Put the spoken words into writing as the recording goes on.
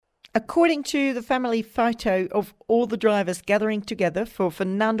According to the family photo of all the drivers gathering together for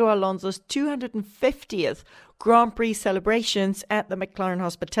Fernando Alonso's 250th Grand Prix celebrations at the McLaren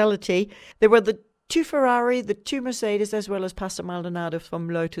Hospitality, there were the 2 Ferrari, the 2 Mercedes, as well as Pastor Maldonado from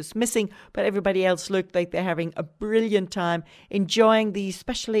Lotus missing, but everybody else looked like they're having a brilliant time enjoying the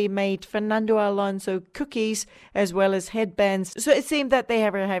specially made Fernando Alonso cookies as well as headbands. So it seemed that they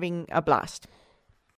were having a blast.